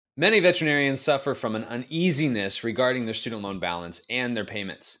Many veterinarians suffer from an uneasiness regarding their student loan balance and their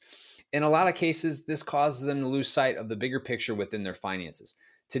payments. In a lot of cases, this causes them to lose sight of the bigger picture within their finances.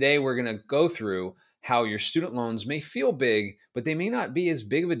 Today, we're going to go through how your student loans may feel big, but they may not be as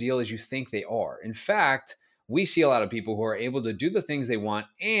big of a deal as you think they are. In fact, we see a lot of people who are able to do the things they want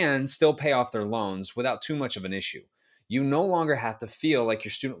and still pay off their loans without too much of an issue. You no longer have to feel like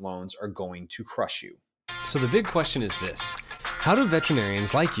your student loans are going to crush you. So the big question is this: how do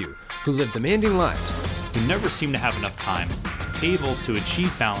veterinarians like you, who live demanding lives, who never seem to have enough time, able to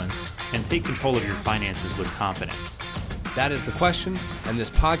achieve balance and take control of your finances with confidence? That is the question, and this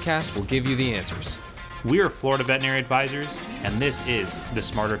podcast will give you the answers. We are Florida Veterinary Advisors, and this is the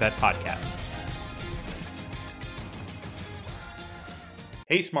Smarter Vet Podcast.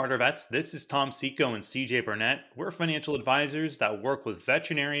 Hey, Smarter Vets, this is Tom Seco and CJ Burnett. We're financial advisors that work with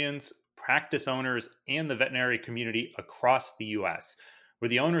veterinarians, practice owners, and the veterinary community across the U.S. We're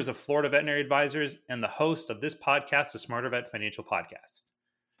the owners of Florida Veterinary Advisors and the host of this podcast, the Smarter Vet Financial Podcast.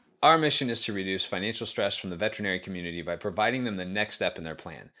 Our mission is to reduce financial stress from the veterinary community by providing them the next step in their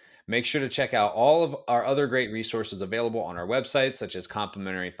plan. Make sure to check out all of our other great resources available on our website, such as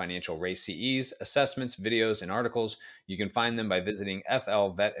complimentary financial race CEs, assessments, videos, and articles. You can find them by visiting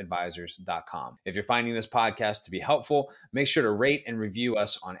flvetadvisors.com. If you're finding this podcast to be helpful, make sure to rate and review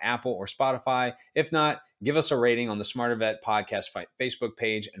us on Apple or Spotify. If not, give us a rating on the Smarter Vet Podcast Facebook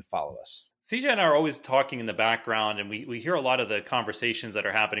page and follow us. CJ and I are always talking in the background, and we hear a lot of the conversations that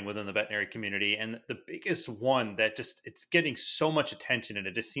are happening within the veterinary community. And the biggest one that it's getting so much attention, and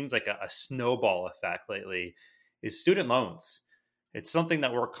it just seems like a snowball effect lately, is student loans. It's something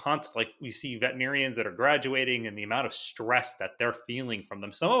that we're constantly, like, we see veterinarians that are graduating and the amount of stress that they're feeling from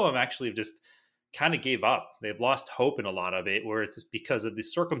them. Some of them actually have just kind of gave up. They've lost hope in a lot of it, where it's because of the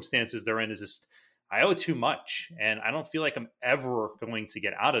circumstances they're in is just, I owe too much, and I don't feel like I'm ever going to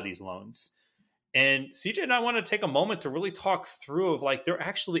get out of these loans. And CJ and I want to take a moment to really talk through of, like, there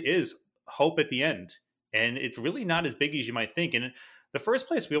actually is hope at the end, and it's really not as big as you might think. And the first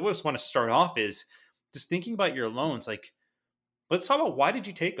place we always want to start off is just thinking about your loans. Like, let's talk about, why did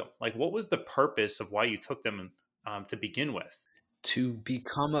you take them? Like, what was the purpose of why you took them to begin with? To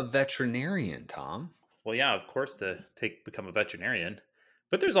become a veterinarian, Tom. Well, yeah, of course, to become a veterinarian.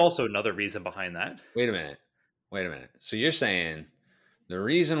 But there's also another reason behind that. Wait a minute. So you're saying the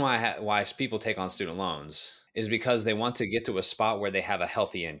reason why people take on student loans is because they want to get to a spot where they have a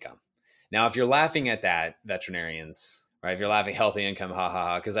healthy income. Now, if you're laughing at that, veterinarians, right? If you're laughing healthy income, ha ha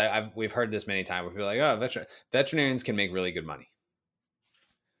ha, because we've heard this many times where people are like, oh, veterinarians can make really good money.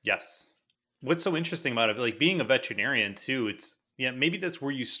 Yes. What's so interesting about it, like being a veterinarian too, it's, yeah, maybe that's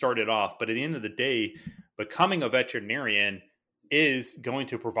where you started off, but at the end of the day, becoming a veterinarian is going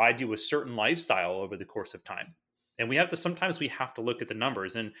to provide you a certain lifestyle over the course of time. And sometimes we have to look at the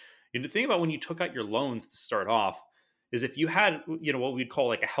numbers. And the thing about when you took out your loans to start off is, if you had, what we'd call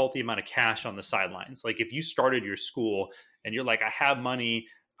like a healthy amount of cash on the sidelines, like if you started your school and you're like, I have money,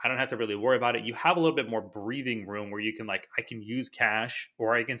 I don't have to really worry about it. You have a little bit more breathing room where you can, like, I can use cash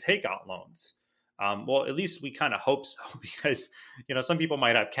or I can take out loans. Well, at least we kind of hope so, because, some people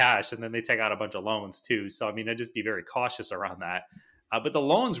might have cash and then they take out a bunch of loans too. So, I'd just be very cautious around that. But the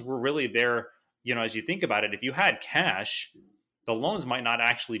loans were really there, as you think about it. If you had cash, the loans might not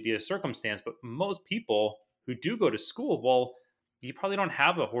actually be a circumstance, but most people who do go to school, well, you probably don't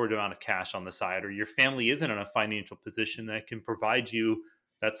have a hoard amount of cash on the side, or your family isn't in a financial position that can provide you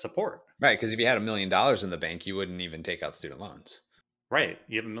that support. Right, because if you had $1 million in the bank, you wouldn't even take out student loans. Right.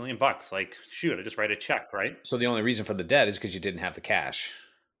 You have $1 million. Like, shoot, I just write a check, right? So the only reason for the debt is because you didn't have the cash.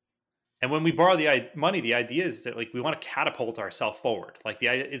 And when we borrow the money, the idea is that, like, we want to catapult ourselves forward. Like, the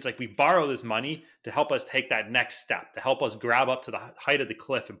idea is, like, we borrow this money to help us take that next step, to help us grab up to the height of the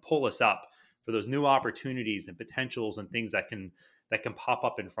cliff and pull us up for those new opportunities and potentials and things that can pop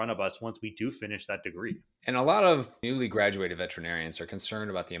up in front of us once we do finish that degree. And a lot of newly graduated veterinarians are concerned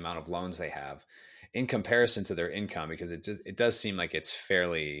about the amount of loans they have in comparison to their income, because it does seem like it's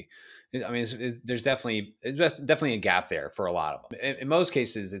fairly, there's definitely a gap there for a lot of them. In most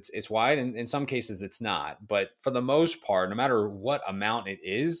cases, it's wide, and in some cases it's not. But for the most part, no matter what amount it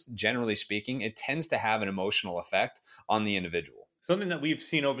is, generally speaking, it tends to have an emotional effect on the individual. Something that we've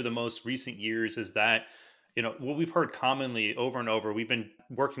seen over the most recent years is that, what we've heard commonly over and over, we've been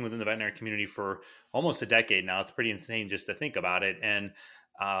working within the veterinary community for almost a decade now. It's pretty insane just to think about it. And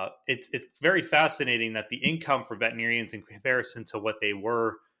it's very fascinating that the income for veterinarians in comparison to what they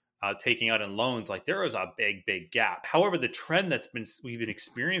were taking out in loans, like, there is a big gap. However, the trend we've been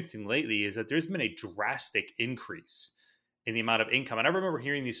experiencing lately is that there's been a drastic increase in the amount of income. And I remember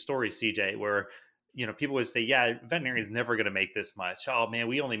hearing these stories, CJ, where people would say, yeah, veterinarian is never going to make this much. Oh man,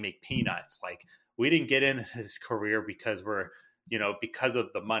 we only make peanuts. Like, we didn't get into this career because because of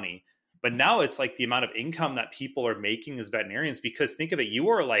the money. But now it's like the amount of income that people are making as veterinarians, because think of it, you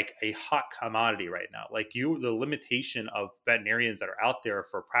are like a hot commodity right now. Like, the limitation of veterinarians that are out there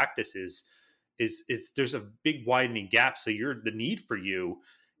for practices is there's a big widening gap. So the need for you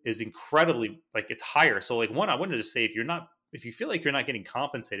is incredibly, like, it's higher. So like, I wanted to say, if you feel like you're not getting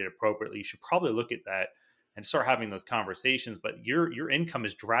compensated appropriately, you should probably look at that and start having those conversations. But your income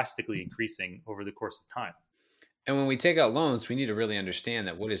is drastically increasing over the course of time. And when we take out loans, we need to really understand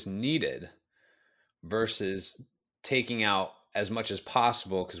that what is needed versus taking out as much as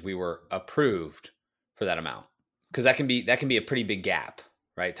possible because we were approved for that amount. Because that can be a pretty big gap,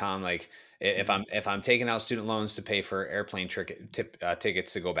 right, Tom? Like, if I'm taking out student loans to pay for airplane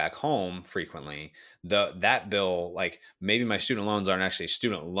tickets to go back home frequently, that bill, like, maybe my student loans aren't actually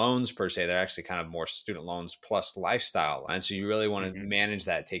student loans per se; they're actually kind of more student loans plus lifestyle. And so you really want to manage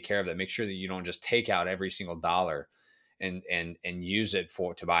that, take care of that, make sure that you don't just take out every single dollar and use it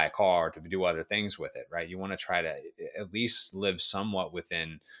to buy a car or to do other things with it, right? You want to try to at least live somewhat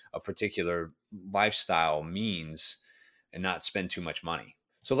within a particular lifestyle means and not spend too much money.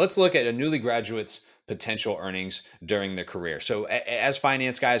 So let's look at a newly graduate's potential earnings during their career. So as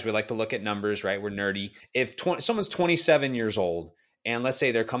finance guys, we like to look at numbers, right? We're nerdy. If someone's 27 years old and let's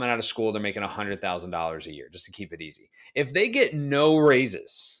say they're coming out of school, they're making $100,000 a year, just to keep it easy. If they get no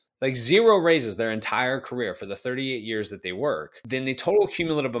raises, like zero raises their entire career for the 38 years that they work, then the total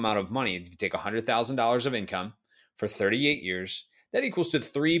cumulative amount of money, if you take $100,000 of income for 38 years, that equals to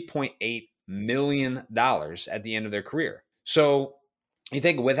 $3.8 million at the end of their career. So you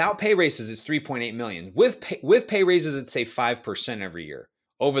think without pay raises, it's $3.8 million. With pay raises, it's say 5% every year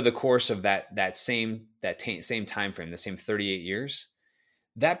over the course of that same time frame, the same 38 years.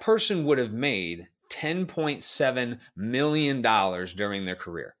 That person would have made $10.7 million during their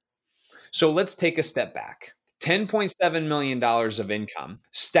career. So let's take a step back. $10.7 million of income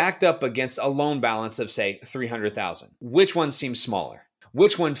stacked up against a loan balance of say $300,000. Which one seems smaller?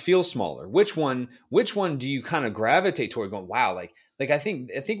 Which one feels smaller? Which one do you kind of gravitate toward going, wow, like I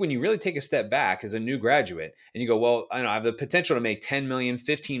think when you really take a step back as a new graduate and you go, well, I have the potential to make $10 million,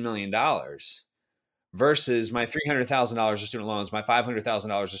 $15 million versus my $300,000 of student loans, my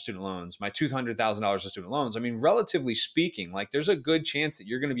 $500,000 of student loans, my $200,000 of student loans. I mean, relatively speaking, like there's a good chance that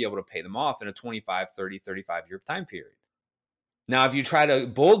you're going to be able to pay them off in a 25, 30, 35 year time period. Now, if you try to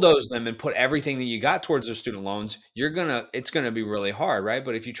bulldoze them and put everything that you got towards those student loans, it's going to be really hard, right?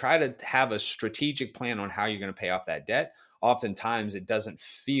 But if you try to have a strategic plan on how you're going to pay off that debt, oftentimes it doesn't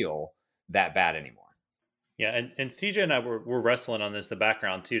feel that bad anymore. Yeah, and CJ and I were wrestling on this in the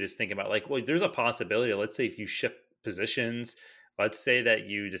background too, just thinking about like, well, there's a possibility. Let's say if you shift positions, let's say that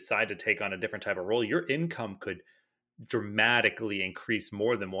you decide to take on a different type of role, your income could dramatically increase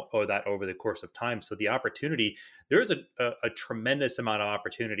more than that over the course of time. So the opportunity, there's a tremendous amount of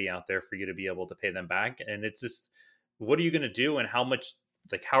opportunity out there for you to be able to pay them back. And it's just, what are you going to do and how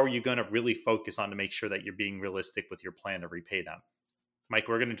are you going to really focus on to make sure that you're being realistic with your plan to repay them? Mike,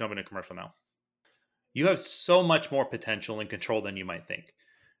 we're going to jump into commercial now. You have so much more potential and control than you might think.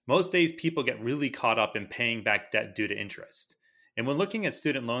 Most days, people get really caught up in paying back debt due to interest. And when looking at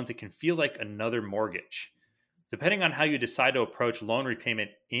student loans, it can feel like another mortgage. Depending on how you decide to approach loan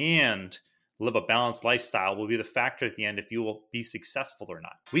repayment and live a balanced lifestyle will be the factor at the end if you will be successful or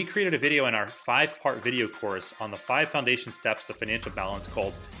not. We created a video in our 5-part video course on the 5 foundation steps to financial balance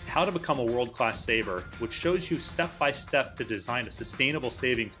called How to Become a World-Class Saver, which shows you step by step to design a sustainable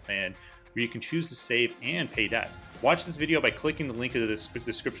savings plan where you can choose to save and pay debt. Watch this video by clicking the link in the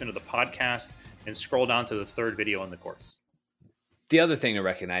description of the podcast and scroll down to the 3rd video in the course. The other thing to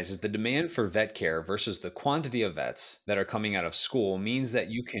recognize is the demand for vet care versus the quantity of vets that are coming out of school means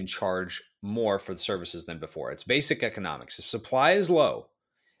that you can charge more for the services than before. It's basic economics. If supply is low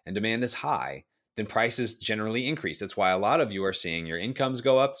and demand is high, then prices generally increase. That's why a lot of you are seeing your incomes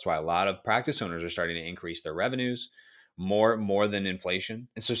go up. That's why a lot of practice owners are starting to increase their revenues more than inflation.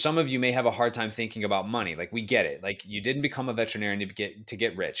 And so some of you may have a hard time thinking about money. Like, we get it. Like, you didn't become a veterinarian to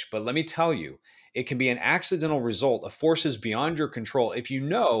get rich. But let me tell you, it can be an accidental result of forces beyond your control if you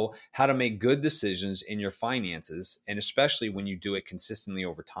know how to make good decisions in your finances, and especially when you do it consistently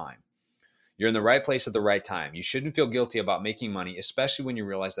over time. You're in the right place at the right time. You shouldn't feel guilty about making money, especially when you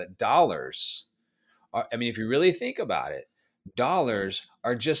realize that dollars are, I mean, if you really think about it, dollars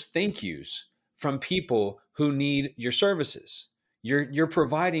are just thank yous from people who need your services. You're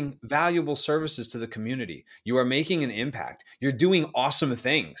providing valuable services to the community. You are making an impact. You're doing awesome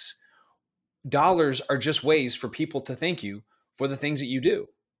things. Dollars are just ways for people to thank you for the things that you do.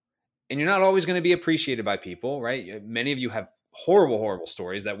 and you're not always going to be appreciated by people, right? Many of you have horrible, horrible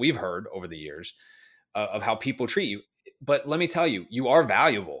stories that we've heard over the years of how people treat you. But let me tell you, you are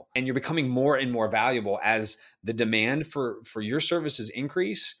valuable, and you're becoming more and more valuable as the demand for your services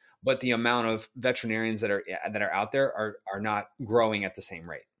increase, but the amount of veterinarians that are out there are not growing at the same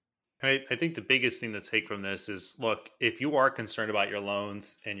rate. I think the biggest thing to take from this is, look, if you are concerned about your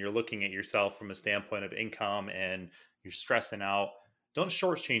loans and you're looking at yourself from a standpoint of income and you're stressing out, don't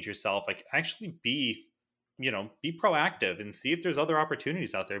shortchange yourself. Like, actually be proactive and see if there's other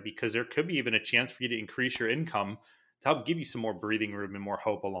opportunities out there, because there could be even a chance for you to increase your income to help give you some more breathing room and more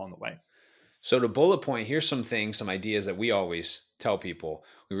hope along the way. So to bullet point, here's some ideas that we always tell people.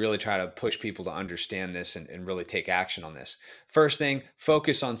 We really try to push people to understand this and really take action on this. First thing,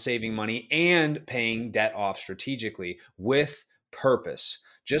 focus on saving money and paying debt off strategically with purpose.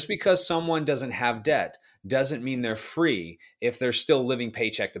 Just because someone doesn't have debt doesn't mean they're free if they're still living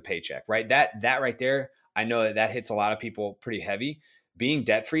paycheck to paycheck, right? That right there, I know that hits a lot of people pretty heavy. Being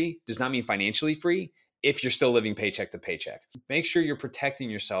debt free does not mean financially free if you're still living paycheck to paycheck. Make sure you're protecting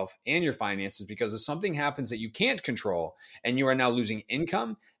yourself and your finances, because if something happens that you can't control and you are now losing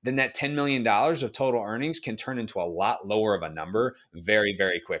income, then that $10 million of total earnings can turn into a lot lower of a number very,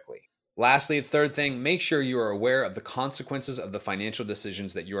 very quickly. Lastly, the third thing, make sure you are aware of the consequences of the financial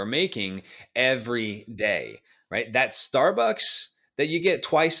decisions that you are making every day, right? That Starbucks that you get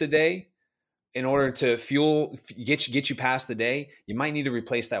twice a day, in order to get you past the day, you might need to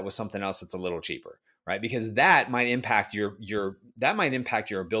replace that with something else that's a little cheaper, right? Because that might impact your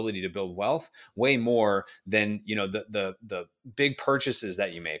ability to build wealth way more than, the big purchases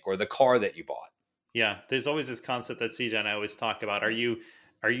that you make or the car that you bought. Yeah, there's always this concept that CJ and I always talk about. Are you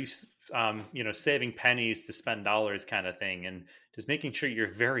saving pennies to spend dollars kind of thing, and just making sure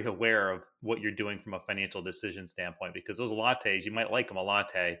you're very aware of what you're doing from a financial decision standpoint, because those lattes, you might like them a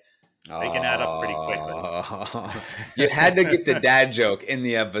latte, they can add up pretty quickly. You had to get the dad joke in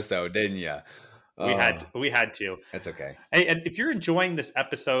the episode, didn't you? We had to. That's okay. Hey, and if you're enjoying this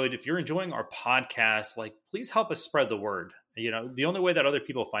episode, if you're enjoying our podcast, please help us spread the word. The only way that other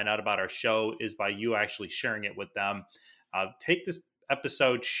people find out about our show is by you actually sharing it with them. Take this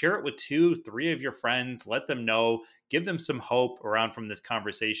episode, share it with 2-3 of your friends, let them know, give them some hope around from this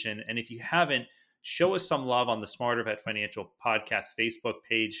conversation. And if you haven't, show us some love on the Smarter Vet Financial Podcast Facebook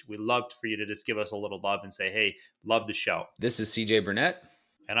page. We'd love for you to just give us a little love and say, hey, love the show. This is CJ Burnett.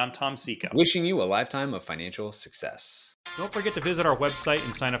 And I'm Tom Seco. Wishing you a lifetime of financial success. Don't forget to visit our website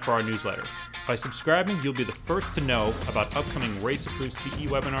and sign up for our newsletter. By subscribing, you'll be the first to know about upcoming race-approved CE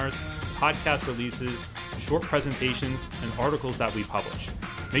webinars, podcast releases, short presentations, and articles that we publish.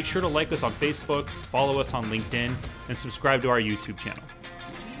 Make sure to like us on Facebook, follow us on LinkedIn, and subscribe to our YouTube channel.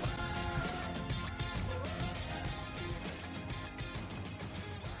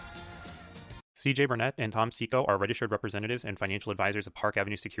 CJ Burnett and Tom Seco are registered representatives and financial advisors of Park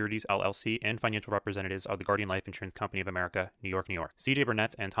Avenue Securities, LLC, and financial representatives of the Guardian Life Insurance Company of America, New York, New York. CJ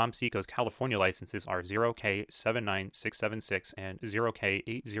Burnett's and Tom Seco's California licenses are 0K79676 and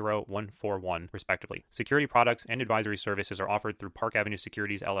 0K80141, respectively. Security products and advisory services are offered through Park Avenue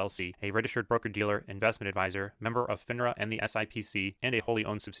Securities, LLC, a registered broker-dealer, investment advisor, member of FINRA and the SIPC, and a wholly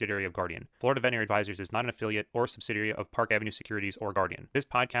owned subsidiary of Guardian. Florida Veterinary Advisors is not an affiliate or subsidiary of Park Avenue Securities or Guardian. This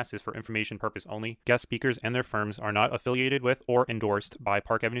podcast is for information purpose only. Guest speakers and their firms are not affiliated with or endorsed by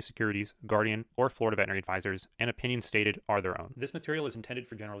Park Avenue Securities, Guardian, or Florida Veterinary Advisors, and opinions stated are their own. This material is intended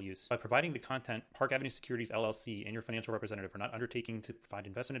for general use. By providing the content, Park Avenue Securities, LLC, and your financial representative are not undertaking to provide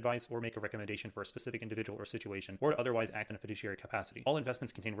investment advice or make a recommendation for a specific individual or situation, or to otherwise act in a fiduciary capacity. All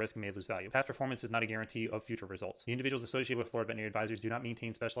investments contain risk and may lose value. Past performance is not a guarantee of future results. The individuals associated with Florida Veterinary Advisors do not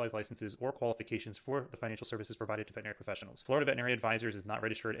maintain specialized licenses or qualifications for the financial services provided to veterinary professionals. Florida Veterinary Advisors is not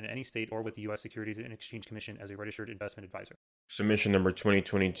registered in any state or with the U.S. Securities and Exchange Commission as a registered investment advisor. Submission number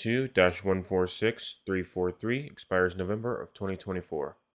 2022-146343 expires November of 2024.